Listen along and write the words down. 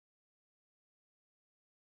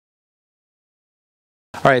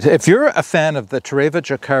All right, if you're a fan of the Terävä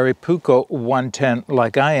Jääkäripuukko 110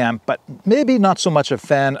 like I am, but maybe not so much a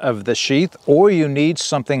fan of the sheath, or you need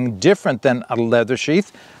something different than a leather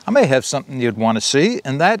sheath, I may have something you'd want to see,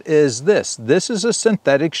 and that is this. This is a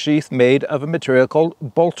synthetic sheath made of a material called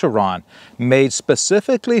Boltaron, made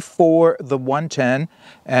specifically for the 110.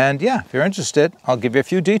 And yeah, if you're interested, I'll give you a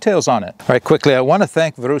few details on it. All right, quickly, I want to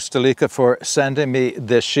thank Terävä for sending me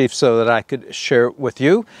this sheath so that I could share it with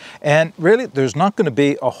you. And really, there's not going to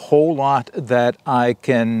be a whole lot that I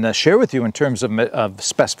can share with you in terms of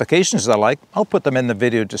specifications that I like. I'll put them in the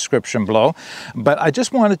video description below. But I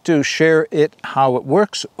just wanted to share it, how it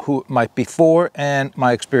works, who it might be for, and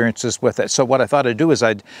my experiences with it. So what I thought I'd do is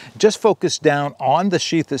I'd just focus down on the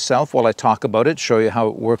sheath itself while I talk about it, show you how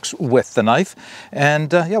it works with the knife.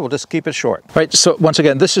 And yeah, we'll just keep it short. Right, so once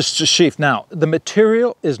again, this is the sheath. Now, the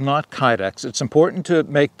material is not Kydex. It's important to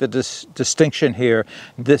make the distinction here.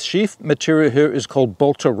 This sheath material here is called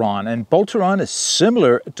Boltaron, and Boltaron is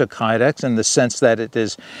similar to Kydex in the sense that it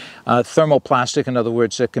is thermoplastic. In other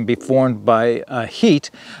words, it can be formed by heat.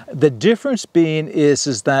 The difference being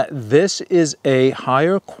is that this is a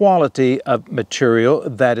higher quality of material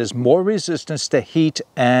that is more resistant to heat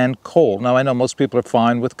and cold. Now, I know most people are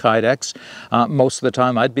fine with Kydex. Most of the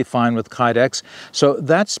time I'd be fine with Kydex. So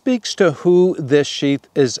that speaks to who this sheath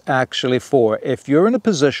is actually for. If you're in a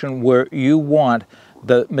position where you want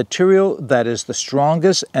the material that is the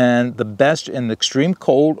strongest and the best in extreme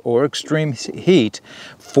cold or extreme heat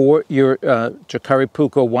for your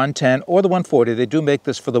Jääkäripuukko 110 or the 140, they do make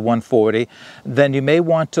this for the 140, then you may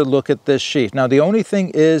want to look at this sheath. Now, the only thing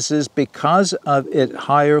is because of its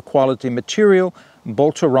higher quality material,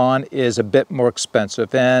 Boltaron is a bit more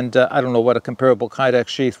expensive, and I don't know what a comparable Kydex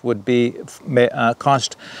sheath would be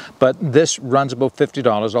cost, but this runs about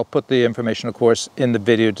 $50. I'll put the information, of course, in the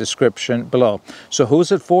video description below. So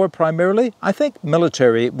who's it for primarily? I think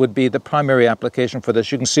military would be the primary application for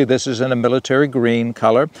this. You can see this is in a military green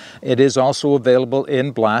color. It is also available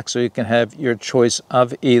in black, so you can have your choice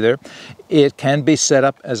of either. It can be set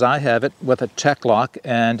up as I have it with a tech lock,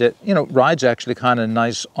 and it, you know, rides actually kind of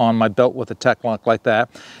nice on my belt with a tech lock like that.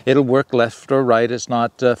 It'll work left or right. It's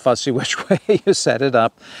not fussy which way you set it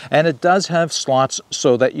up. And it does have slots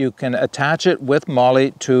so that you can attach it with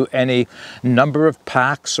MOLLE to any number of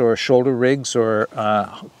packs or shoulder rigs or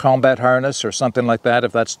combat harness or something like that,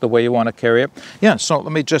 if that's the way you want to carry it. Yeah, so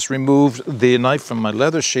let me just remove the knife from my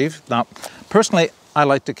leather sheath. Now, personally, I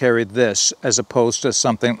like to carry this as opposed to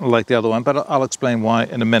something like the other one, but I'll explain why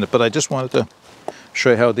in a minute. But I just wanted to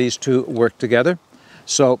show you how these two work together.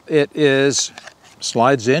 So it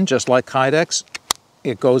slides in just like Kydex.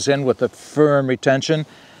 It goes in with a firm retention,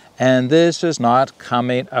 and this is not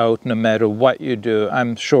coming out no matter what you do.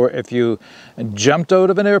 I'm sure if you jumped out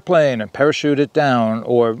of an airplane and parachuted down,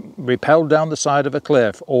 or rappelled down the side of a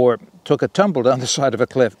cliff, or took a tumble down the side of a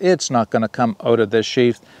cliff, it's not going to come out of this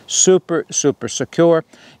sheath. Super, super secure,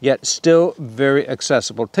 yet still very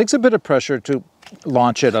accessible. It takes a bit of pressure to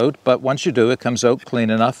launch it out, but once you do, it comes out clean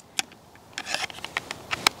enough.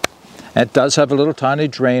 It does have a little tiny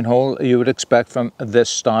drain hole you would expect from this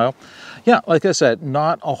style. Yeah, like I said,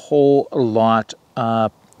 not a whole lot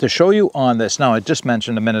to show you on this. Now, I just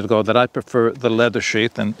mentioned a minute ago that I prefer the leather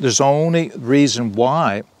sheath, and there's only reason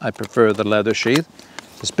why I prefer the leather sheath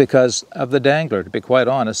is because of the dangler. To be quite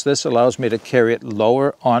honest, this allows me to carry it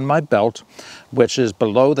lower on my belt, which is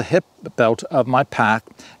below the hip belt of my pack,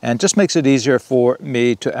 and just makes it easier for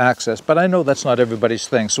me to access. But I know that's not everybody's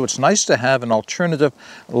thing, so it's nice to have an alternative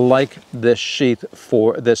like this sheath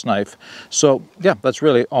for this knife. So yeah, that's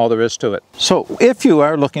really all there is to it. So if you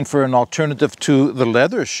are looking for an alternative to the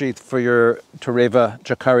leather sheath for your Terävä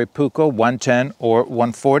Jääkäripuukko 110 or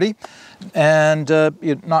 140, and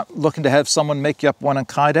you're not looking to have someone make you up one in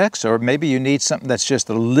Kydex, or maybe you need something that's just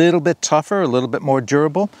a little bit tougher, a little bit more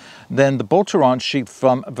durable, then the Boltaron sheath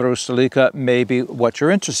from Terävä may be what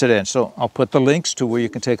you're interested in. So I'll put the links to where you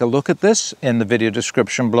can take a look at this in the video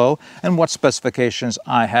description below, and what specifications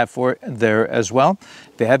I have for it there as well.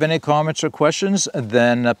 If you have any comments or questions,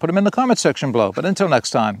 then put them in the comment section below. But until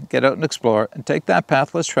next time, get out and explore and take that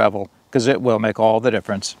path less traveled, because it will make all the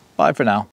difference. Bye for now.